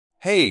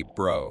Hey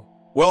bro,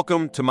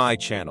 welcome to my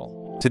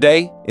channel.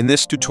 Today, in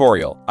this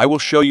tutorial, I will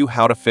show you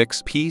how to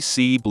fix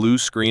PC blue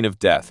screen of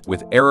death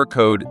with error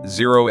code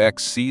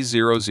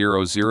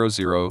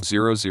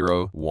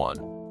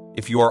 0xc0000001.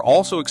 If you are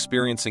also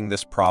experiencing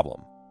this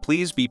problem,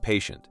 please be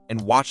patient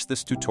and watch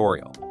this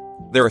tutorial.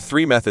 There are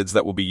 3 methods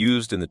that will be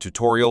used in the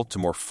tutorial to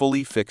more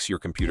fully fix your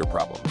computer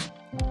problems.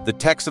 The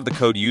text of the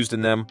code used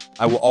in them,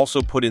 I will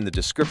also put in the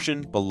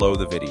description below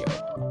the video.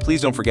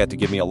 Please don't forget to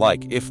give me a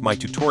like if my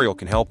tutorial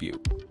can help you.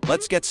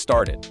 Let's get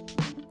started.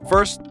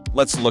 First,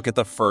 let's look at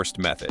the first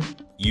method.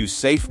 Use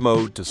safe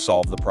mode to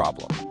solve the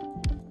problem.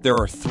 There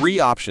are 3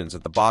 options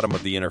at the bottom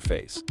of the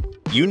interface.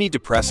 You need to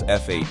press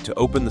F8 to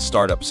open the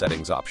startup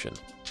settings option.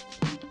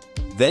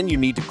 Then you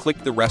need to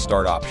click the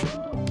restart option.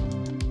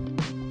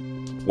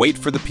 Wait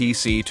for the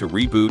PC to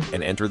reboot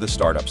and enter the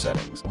startup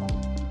settings.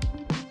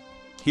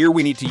 Here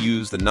we need to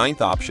use the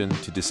 9th option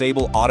to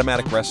disable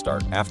automatic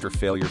restart after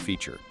failure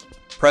feature.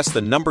 Press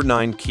the number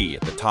 9 key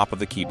at the top of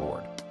the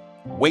keyboard.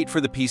 Wait for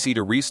the PC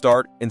to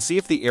restart and see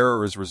if the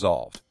error is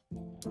resolved.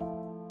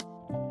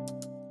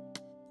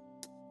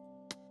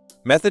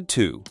 Method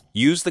 2.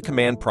 Use the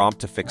command prompt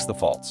to fix the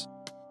faults.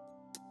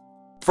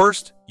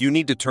 First, you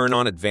need to turn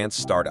on Advanced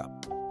Startup.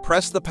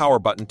 Press the power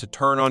button to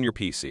turn on your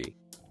PC.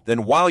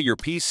 Then while your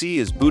PC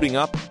is booting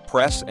up,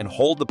 press and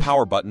hold the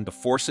power button to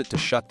force it to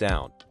shut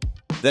down.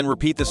 Then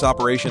repeat this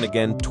operation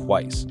again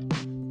twice.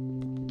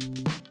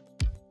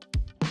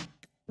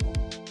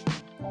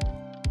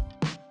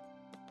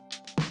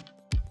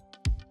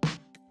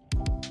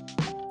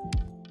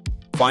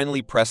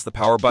 Finally, press the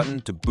power button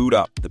to boot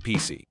up the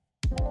PC.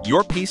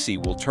 Your PC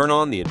will turn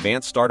on the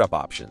advanced startup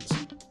options.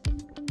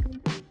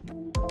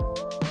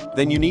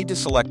 Then you need to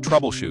select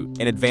Troubleshoot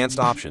and Advanced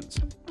Options.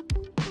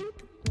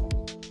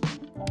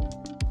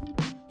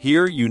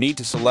 Here, you need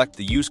to select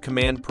the Use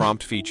Command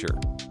Prompt feature.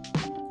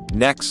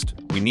 Next,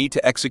 we need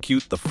to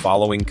execute the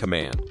following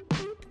command.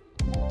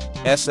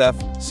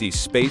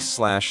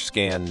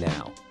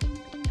 sfc/scannow.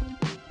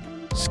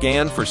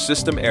 Scan for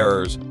system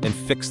errors and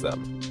fix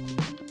them.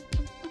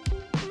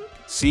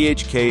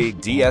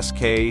 Chkdsk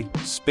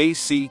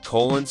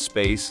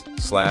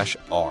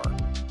C:/R.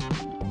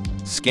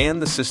 Scan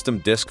the system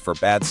disk for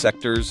bad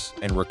sectors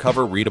and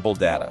recover readable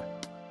data.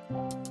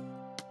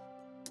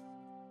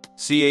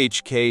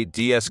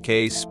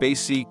 Chkdsk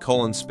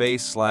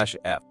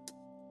C:/F.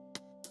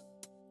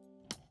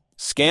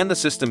 Scan the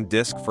system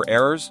disk for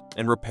errors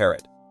and repair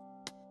it.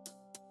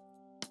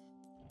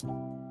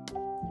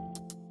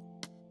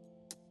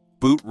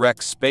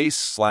 Bootrec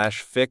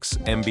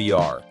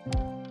 /fixMBR.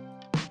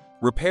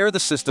 Repair the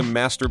system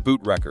master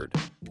boot record.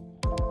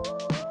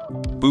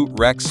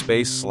 Bootrec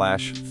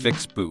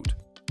 /fixboot.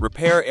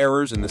 Repair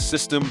errors in the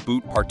system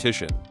boot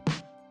partition.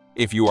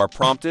 If you are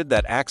prompted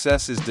that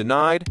access is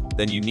denied,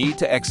 then you need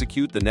to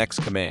execute the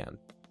next command.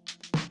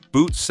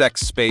 Bootsect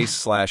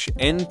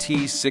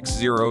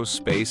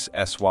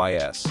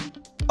 /NT60/SYS.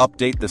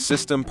 Update the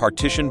system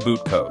partition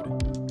boot code.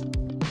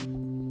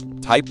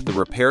 Type the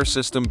repair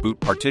system boot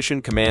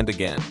partition command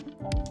again.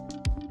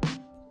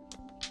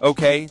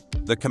 Okay,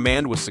 the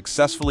command was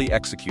successfully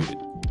executed.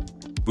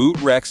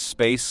 Bootrec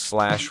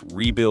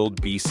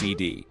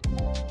 /rebuildbcd.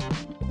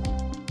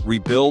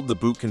 Rebuild the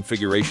boot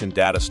configuration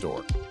data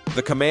store.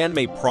 The command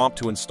may prompt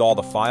to install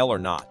the file or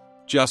not.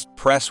 Just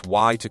press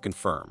Y to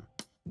confirm.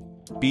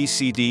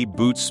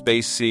 bcdboot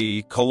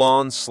C: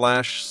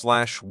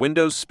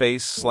 //Windows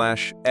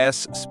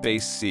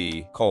 /S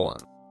C:.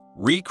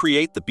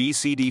 Recreate the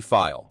BCD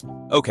file.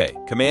 Okay,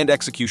 command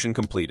execution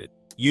completed.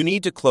 You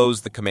need to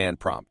close the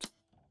command prompt.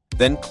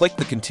 Then click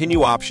the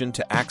Continue option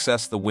to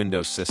access the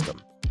Windows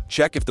system.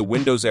 Check if the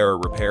Windows error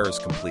repair is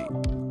complete.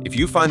 If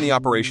you find the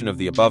operation of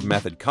the above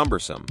method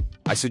cumbersome,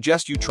 I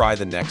suggest you try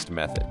the next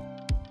method.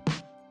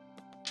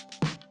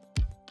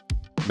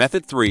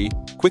 Method 3.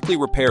 Quickly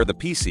repair the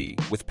PC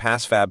with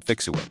PassFab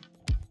FixUWin.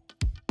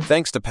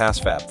 Thanks to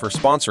PassFab for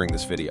sponsoring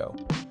this video.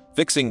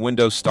 Fixing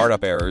Windows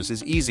startup errors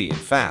is easy and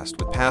fast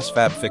with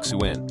PassFab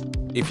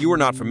FixUWin. If you are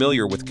not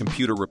familiar with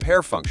computer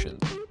repair functions,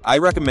 I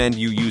recommend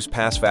you use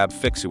PassFab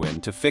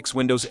FixUWin to fix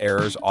Windows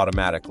errors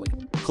automatically.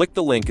 Click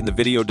the link in the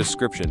video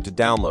description to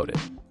download it.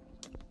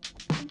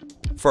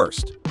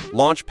 First,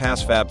 launch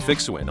PassFab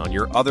FixUWin on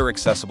your other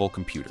accessible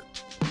computer.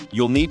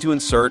 You'll need to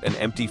insert an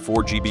empty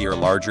 4 GB or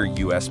larger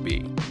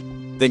USB.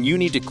 Then you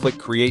need to click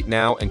Create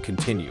Now and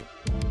Continue.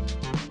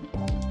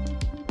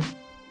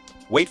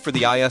 Wait for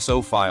the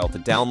ISO file to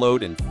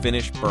download and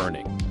finish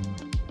burning.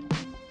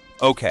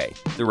 Okay,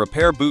 the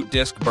repair boot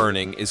disk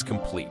burning is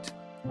complete.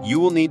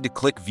 You will need to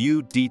click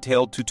View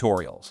Detailed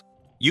Tutorials.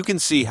 You can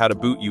see how to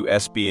boot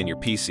USB in your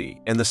PC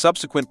and the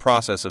subsequent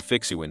process of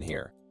FixUWin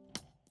here.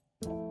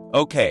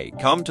 Okay,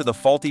 come to the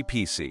faulty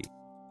PC.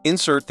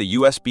 Insert the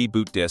USB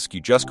boot disk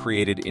you just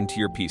created into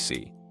your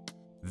PC.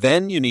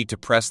 Then you need to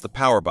press the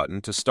power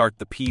button to start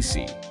the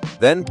PC.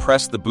 Then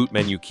press the boot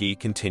menu key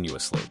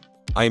continuously.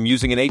 I am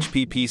using an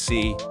HP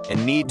PC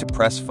and need to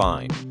press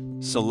Find.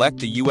 Select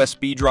the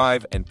USB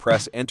drive and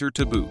press Enter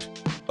to boot.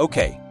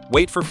 Okay,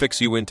 wait for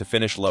FixUWin to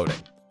finish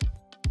loading.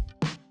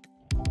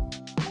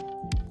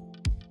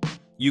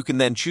 You can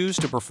then choose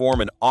to perform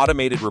an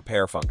automated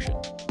repair function.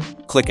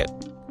 Click it.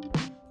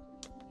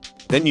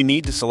 Then you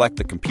need to select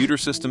the computer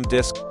system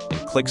disk and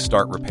click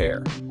Start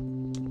Repair.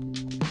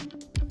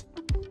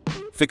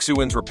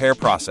 FixUWin's repair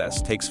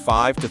process takes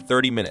 5 to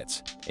 30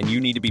 minutes, and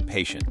you need to be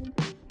patient.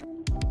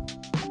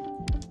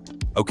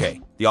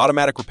 Okay, the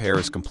automatic repair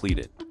is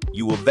completed.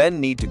 You will then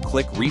need to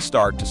click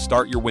Restart to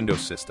start your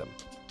Windows system.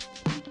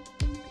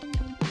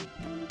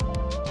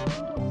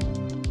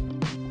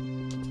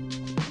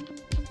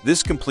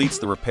 This completes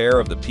the repair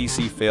of the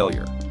PC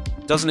failure.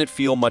 Doesn't it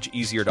feel much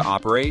easier to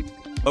operate?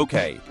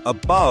 Okay,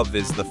 above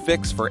is the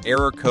fix for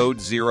error code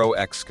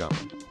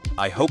 0xc0000001.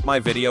 I hope my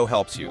video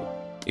helps you.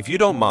 If you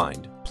don't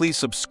mind, please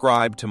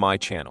subscribe to my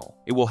channel.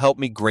 It will help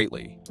me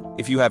greatly.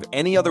 If you have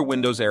any other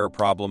Windows error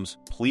problems,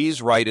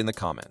 please write in the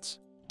comments.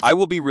 I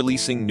will be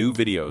releasing new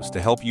videos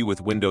to help you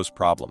with Windows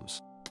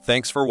problems.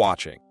 Thanks for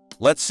watching.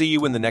 Let's see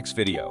you in the next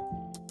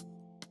video.